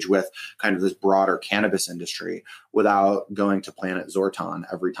engage with kind of this broader cannabis industry without going to Planet Zorton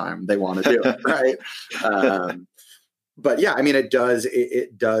every time they want to do it, right? But yeah, I mean, it does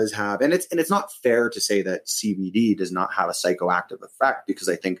have, and it's not fair to say that CBD does not have a psychoactive effect, because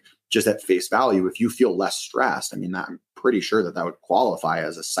I think just at face value, if you feel less stressed, I mean, I'm pretty sure that would qualify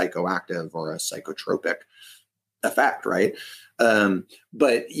as a psychoactive or a psychotropic effect, right?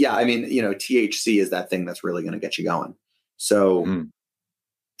 But yeah, I mean, THC is that thing that's really going to get you going. So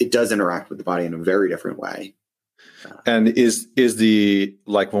it does interact with the body in a very different way. And is the,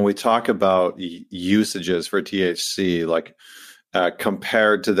 like, when we talk about usages for THC, like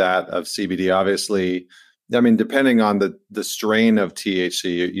compared to that of CBD, obviously, I mean, depending on the strain of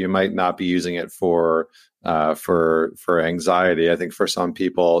THC, you might not be using it for anxiety. I think for some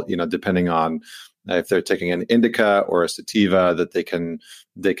people, depending on if they're taking an indica or a sativa, that they can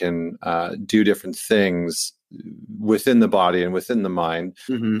do different things within the body and within the mind.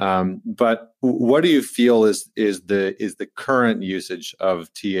 But what do you feel is the current usage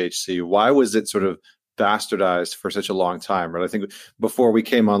of THC? Why was it sort of bastardized for such a long time? Right. I think before we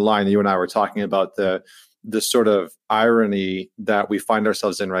came online, you and I were talking about the sort of irony that we find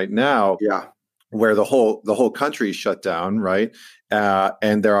ourselves in right now. Yeah. Where the whole country is shut down, right?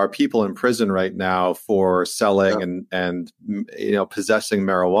 And there are people in prison right now for selling and possessing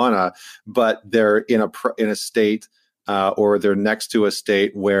marijuana, but they're in a state or they're next to a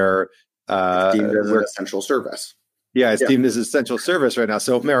state where it's deemed as an essential service. Yeah, it's deemed as essential service right now.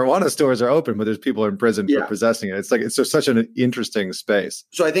 So marijuana stores are open, but there's people in prison for possessing it. It's just such an interesting space.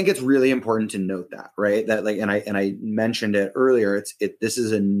 So I think it's really important to note that, right? That and I mentioned it earlier. This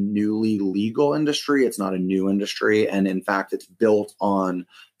is a newly legal industry. It's not a new industry, and in fact, it's built on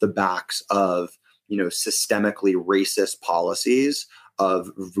the backs of systemically racist policies, of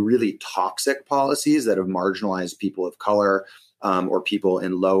really toxic policies that have marginalized people of color or people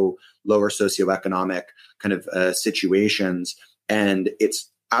in lower socioeconomic kind of situations. And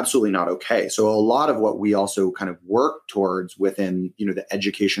it's absolutely not okay. So a lot of what we also kind of work towards within, the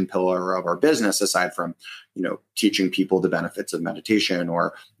education pillar of our business, aside from, teaching people the benefits of meditation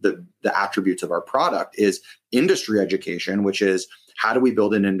or the attributes of our product, is industry education, which is how do we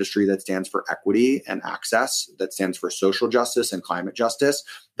build an industry that stands for equity and access, that stands for social justice and climate justice,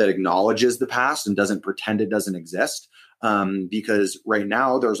 that acknowledges the past and doesn't pretend it doesn't exist. Because right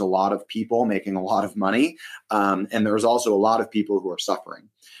now there's a lot of people making a lot of money, and there's also a lot of people who are suffering.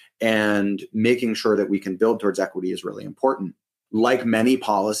 And making sure that we can build towards equity is really important. like many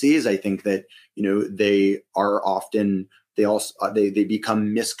policies, I think that, they are often, they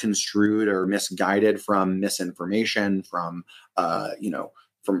become misconstrued or misguided from misinformation, from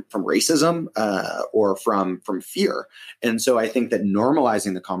from racism, or from fear. And so I think that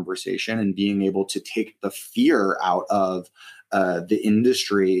normalizing the conversation and being able to take the fear out of the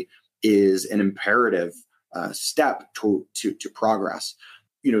industry is an imperative step to progress.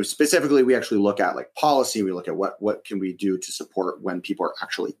 Specifically, we actually look at like policy. We look at what can we do to support when people are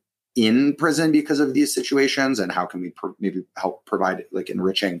actually in prison because of these situations, and how can we maybe help provide like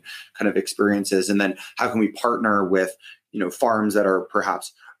enriching kind of experiences, and then how can we partner with farms that are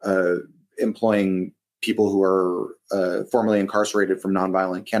perhaps employing people who are formerly incarcerated from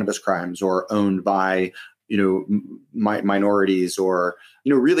nonviolent cannabis crimes, or owned by minorities, or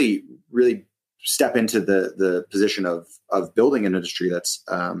really step into the position of building an industry that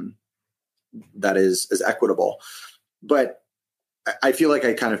is equitable. But I feel like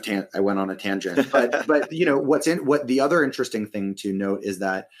I kind of I went on a tangent, but what the other interesting thing to note is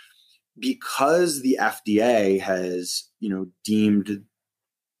that because the FDA has deemed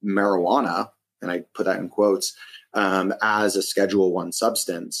marijuana, and I put that in quotes, as a Schedule I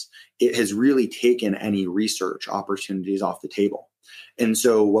substance, it has really taken any research opportunities off the table. And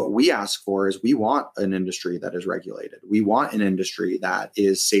so what we ask for is, we want an industry that is regulated. We want an industry that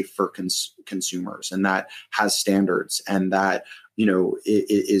is safe for consumers, and that has standards, and that it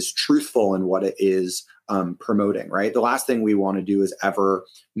is truthful in what it is promoting, right? The last thing we want to do is ever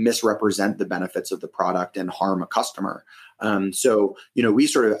misrepresent the benefits of the product and harm a customer. So we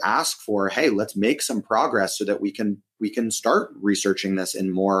sort of ask for, hey, let's make some progress so that we can start researching this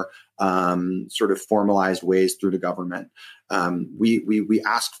in more sort of formalized ways through the government. We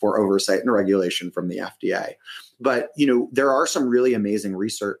asked for oversight and regulation from the FDA, but there are some really amazing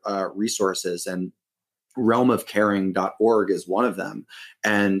resources, and realmofcaring.org is one of them.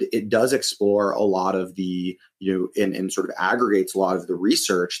 And it does explore a lot of the, and sort of aggregates a lot of the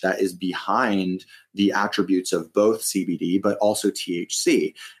research that is behind the attributes of both CBD, but also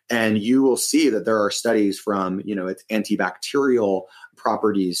THC. And you will see that there are studies from, its antibacterial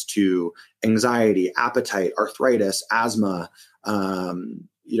properties to anxiety, appetite, arthritis, asthma,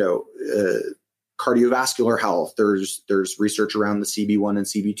 cardiovascular health. There's research around the CB1 and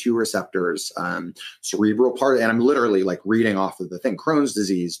CB2 receptors, cerebral part, and I'm literally like reading off of the thing: Crohn's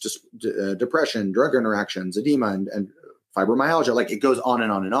disease, just depression, drug interactions, edema, and fibromyalgia. Like, it goes on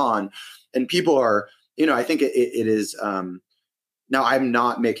and on and on. And people are, I think it is. Now, I'm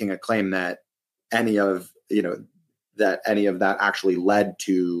not making a claim that any of that actually led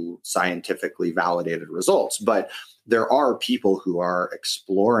to scientifically validated results, but there are people who are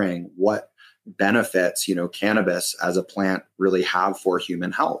exploring what benefits cannabis as a plant really have for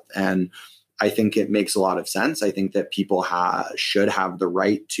human health. And I think it makes a lot of sense. I think that people should have the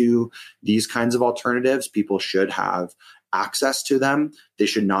right to these kinds of alternatives. People should have access to them. They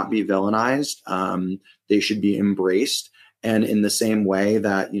should not be villainized. They should be embraced. And in the same way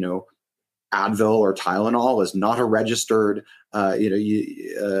that Advil or Tylenol is not a registered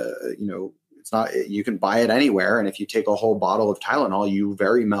it's not, you can buy it anywhere. And if you take a whole bottle of Tylenol, you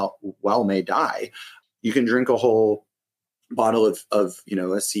very well may die. You can drink a whole bottle of a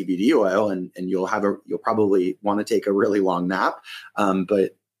CBD oil and you'll probably want to take a really long nap.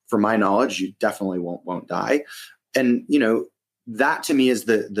 But from my knowledge, you definitely won't die. And, that to me is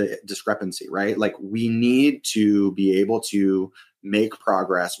the discrepancy, right? Like, we need to be able to make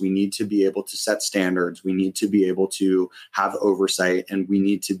progress. We need to be able to set standards. We need to be able to have oversight, and we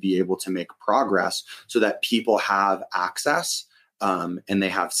need to be able to make progress so that people have access, and they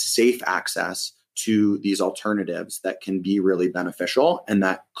have safe access to these alternatives that can be really beneficial, and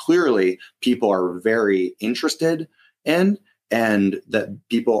that clearly people are very interested in, and that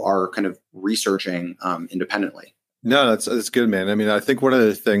people are kind of researching independently. No, that's good, man. I mean, I think one of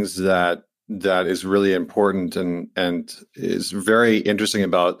the things that is really important and is very interesting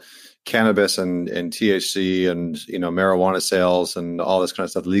about cannabis and THC and marijuana sales and all this kind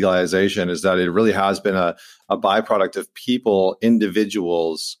of stuff, legalization, is that it really has been a byproduct of people,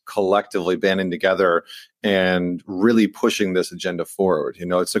 individuals collectively banding together and really pushing this agenda forward.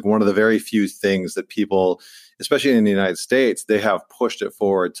 It's like one of the very few things that people, especially in the United States, they have pushed it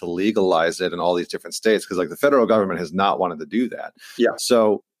forward to legalize it in all these different states, because like the federal government has not wanted to do that. Yeah.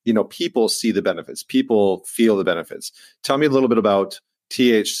 So, people see the benefits, people feel the benefits. Tell me a little bit about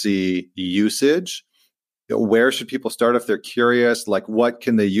THC usage. Where should people start if they're curious? Like, what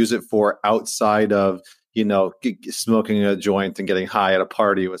can they use it for outside of smoking a joint and getting high at a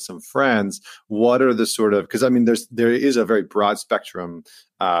party with some friends. What are the sort of, because I mean, there is a very broad spectrum,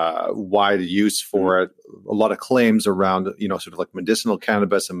 wide use for it. A lot of claims around, sort of like medicinal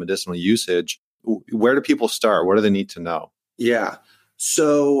cannabis and medicinal usage. Where do people start? What do they need to know? Yeah.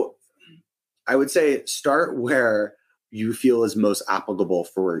 So I would say start where you feel is most applicable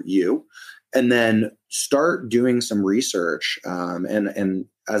for you, and then start doing some research. And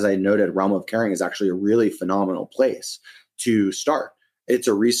as I noted, Realm of Caring is actually a really phenomenal place to start. It's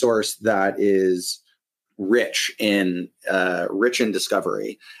a resource that is rich in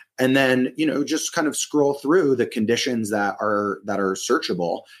discovery. And then, just kind of scroll through the conditions that are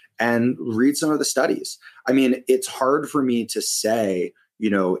searchable and read some of the studies. I mean, it's hard for me to say,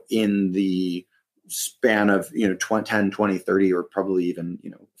 in the span of 10, 20, 30, or probably even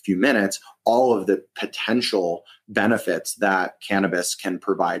a few minutes, all of the potential benefits that cannabis can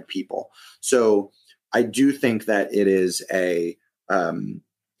provide people. So I do think that it is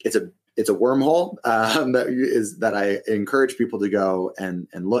it's a wormhole that I encourage people to go and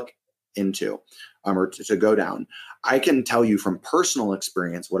look into, or to go down. I can tell you from personal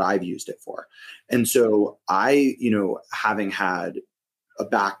experience what I've used it for. And so I, having had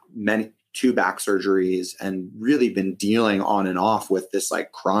two back surgeries and really been dealing on and off with this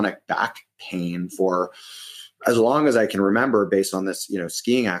like chronic back pain for as long as I can remember, based on this,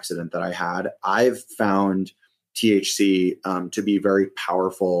 skiing accident that I had, I've found THC to be very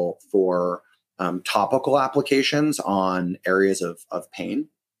powerful for topical applications on areas of pain.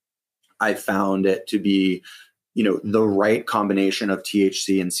 I found it to be, the right combination of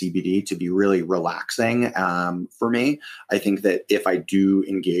THC and CBD to be really relaxing for me. I think that if I do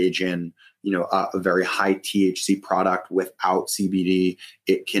engage in, a very high THC product without CBD,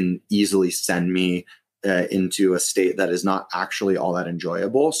 it can easily send me into a state that is not actually all that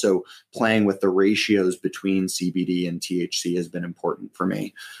enjoyable. So playing with the ratios between CBD and THC has been important for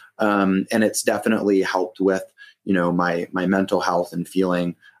me. And it's definitely helped with, my mental health and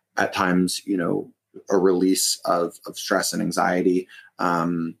feeling at times, a release of stress and anxiety.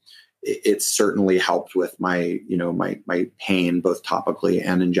 It's certainly helped with my pain, both topically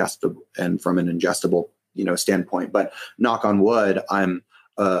and ingestible, and from an ingestible, standpoint. But knock on wood, I'm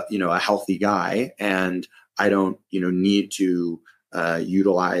a healthy guy, and I don't, need to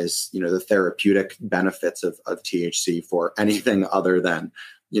utilize, the therapeutic benefits of THC for anything other than,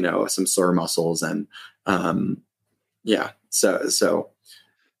 some sore muscles. And so.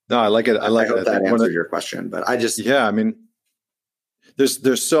 No, I like it. I like I hope it. that answered your question, but yeah, I mean,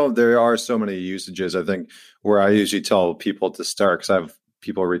 there are so many usages, I think, where I usually tell people to start, because I have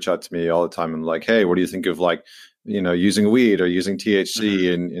people reach out to me all the time and like, hey, what do you think of like, using weed or using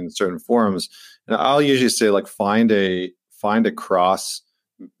THC in certain forms? And I'll usually say like, find a cross,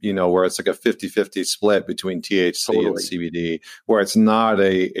 where it's like a 50-50 split between THC and CBD, where it's not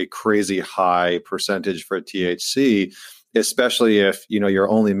a crazy high percentage for THC, especially if, your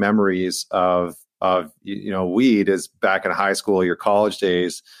only memories of weed is back in high school, your college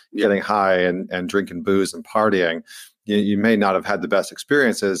days, getting high and drinking booze and partying. You may not have had the best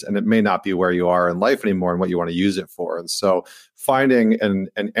experiences, and it may not be where you are in life anymore and what you want to use it for. And so finding an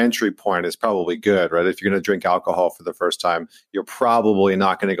entry point is probably good, right? If you're going to drink alcohol for the first time, you're probably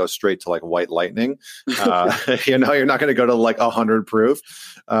not going to go straight to like White Lightning. You're not going to go to like 100 proof.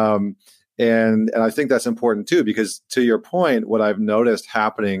 And I think that's important too, because to your point, what I've noticed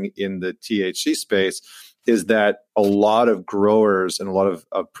happening in the THC space is that a lot of growers and a lot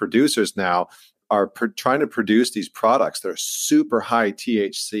of producers now are trying to produce these products that are super high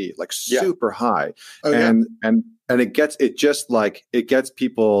THC, like super high. Oh, and it gets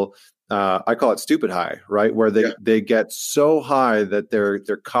people, I call it stupid high, right? Where they get so high that their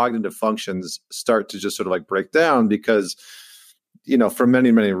cognitive functions start to just sort of like break down, because for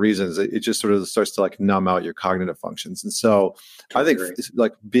many, many reasons, it just sort of starts to like numb out your cognitive functions. And so I think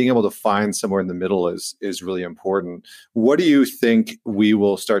like being able to find somewhere in the middle is really important. What do you think we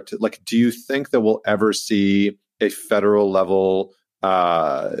will start to like, do you think that we'll ever see a federal level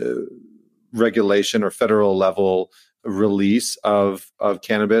regulation or federal level release of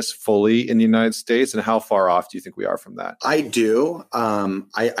cannabis fully in the United States? And how far off do you think we are from that? I do.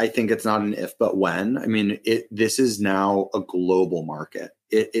 I think it's not an if, but when. I mean, this is now a global market.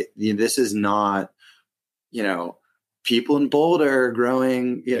 This is not, people in Boulder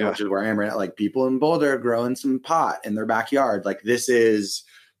growing, which is where I am right now, like people in Boulder growing some pot in their backyard. Like this is,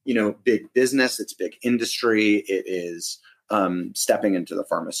 big business. It's big industry. It is stepping into the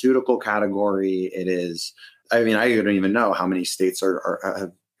pharmaceutical category. It is, I mean, I don't even know how many states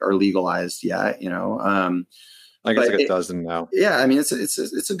are legalized yet. I guess like a dozen now. Yeah, I mean,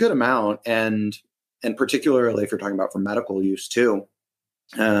 it's a good amount, and and particularly if you're talking about for medical use too,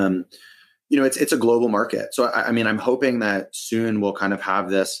 it's a global market. So I mean, I'm hoping that soon we'll kind of have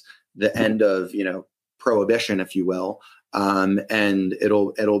the end of prohibition, if you will, and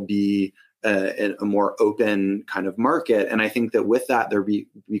it'll be a more open kind of market. And I think that with that, there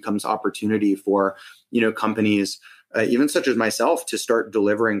becomes opportunity for companies, even such as myself, to start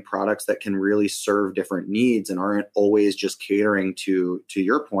delivering products that can really serve different needs and aren't always just catering to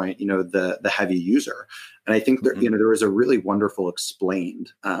your point, the heavy user. And I think that, there was a really wonderful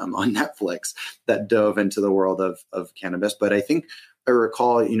Explained on Netflix that dove into the world of cannabis. But I think I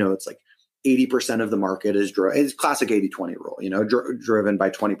recall, it's like 80% of the market is classic 80-20 rule, driven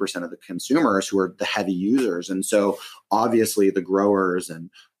by 20% of the consumers who are the heavy users. And so obviously the growers and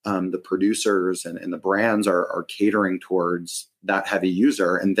the producers and the brands are catering towards that heavy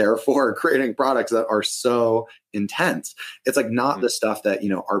user, and therefore creating products that are so intense. It's like not the stuff that,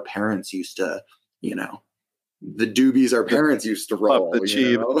 our parents used to, the doobies our parents used to roll. The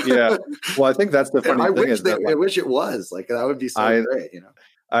cheap. Yeah. Well, I think that's the funny thing. I wish it was like, that would be so great,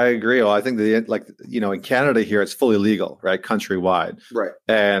 I agree. Well, I think in Canada here, it's fully legal, right? Countrywide. Right.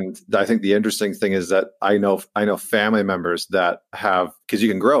 And I think the interesting thing is that I know family members that have, because you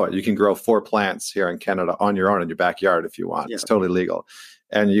can grow it. You can grow 4 plants here in Canada on your own in your backyard if you want. Yeah. It's totally legal.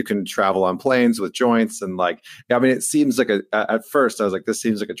 And you can travel on planes with joints and it seems like at first I was like, this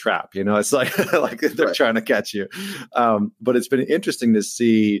seems like a trap, it's like, they're trying to catch you. But it's been interesting to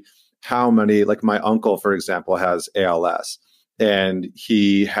see how many, like my uncle, for example, has ALS. And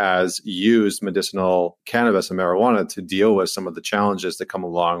he has used medicinal cannabis and marijuana to deal with some of the challenges that come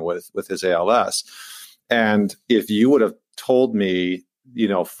along with his ALS. And if you would have told me,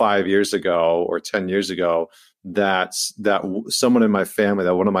 5 years ago or 10 years ago, that someone in my family,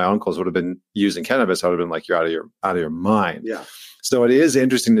 that one of my uncles would have been using cannabis, I would have been like, you're out of your mind. Yeah. So it is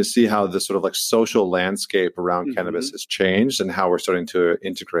interesting to see how the sort of like social landscape around cannabis has changed and how we're starting to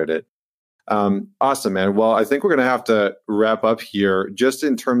integrate it. Awesome, man. Well, I think we're going to have to wrap up here just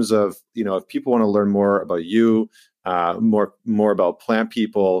in terms of, if people want to learn more about you, more about Plant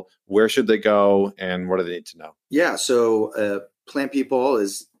People, where should they go and what do they need to know? Yeah. So Plant People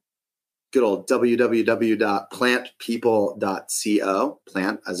is good old www.plantpeople.co,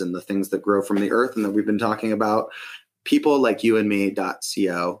 plant as in the things that grow from the earth and that we've been talking about, people like you and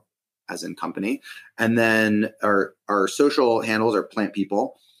me.co as in company. And then our social handles are Plant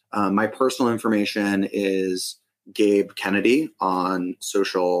People. My personal information is Gabe Kennedy on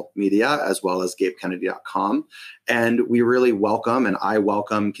social media, as well as gabekennedy.com. And we really welcome, and I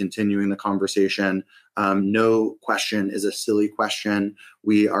welcome, continuing the conversation. No question is a silly question.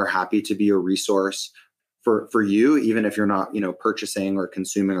 We are happy to be a resource for you, even if you're not, purchasing or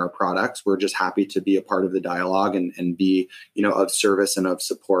consuming our products. We're just happy to be a part of the dialogue and be, of service and of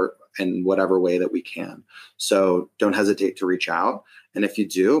support in whatever way that we can. So don't hesitate to reach out. And if you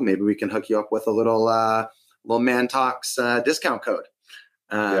do, maybe we can hook you up with a little Man Talks discount code.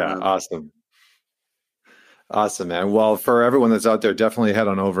 Yeah, awesome, man. Well, for everyone that's out there, definitely head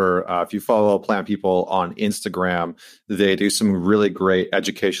on over. If you follow Plant People on Instagram, they do some really great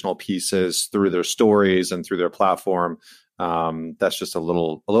educational pieces through their stories and through their platform. That's just a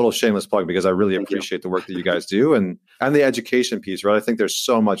little shameless plug because I really appreciate the work that you guys do and the education piece, right? I think there's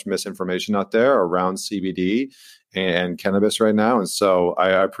so much misinformation out there around CBD and cannabis right now. And so I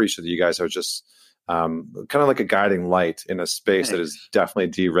appreciate that you guys are just kind of like a guiding light in a space that is definitely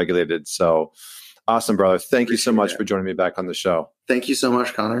deregulated. So awesome, brother. Thank you so much for joining me back on the show. Thank you so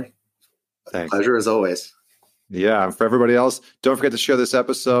much, Connor. Thanks. Pleasure as always. Yeah. And for everybody else, don't forget to share this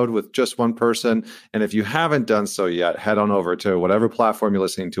episode with just one person. And if you haven't done so yet, head on over to whatever platform you're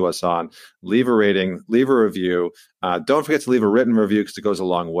listening to us on, leave a rating, leave a review. Don't forget to leave a written review because it goes a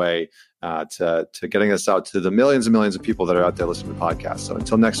long way to getting us out to the millions and millions of people that are out there listening to podcasts. So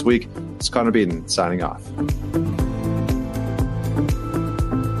until next week, it's Connor Beaton signing off.